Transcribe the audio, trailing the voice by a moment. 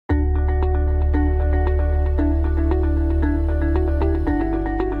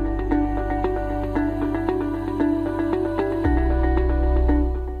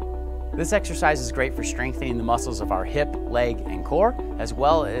This exercise is great for strengthening the muscles of our hip, leg, and core, as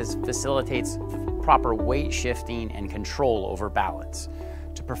well as facilitates proper weight shifting and control over balance.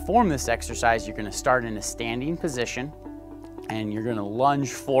 To perform this exercise, you're going to start in a standing position and you're going to lunge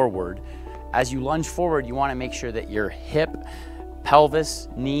forward. As you lunge forward, you want to make sure that your hip, pelvis,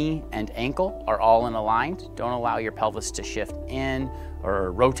 knee, and ankle are all in aligned. Don't allow your pelvis to shift in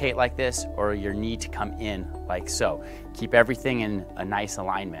or rotate like this, or your knee to come in like so. Keep everything in a nice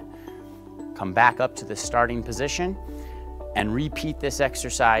alignment. Come back up to the starting position and repeat this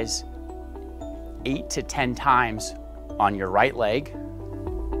exercise 8 to 10 times on your right leg,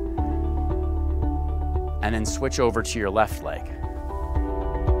 and then switch over to your left leg.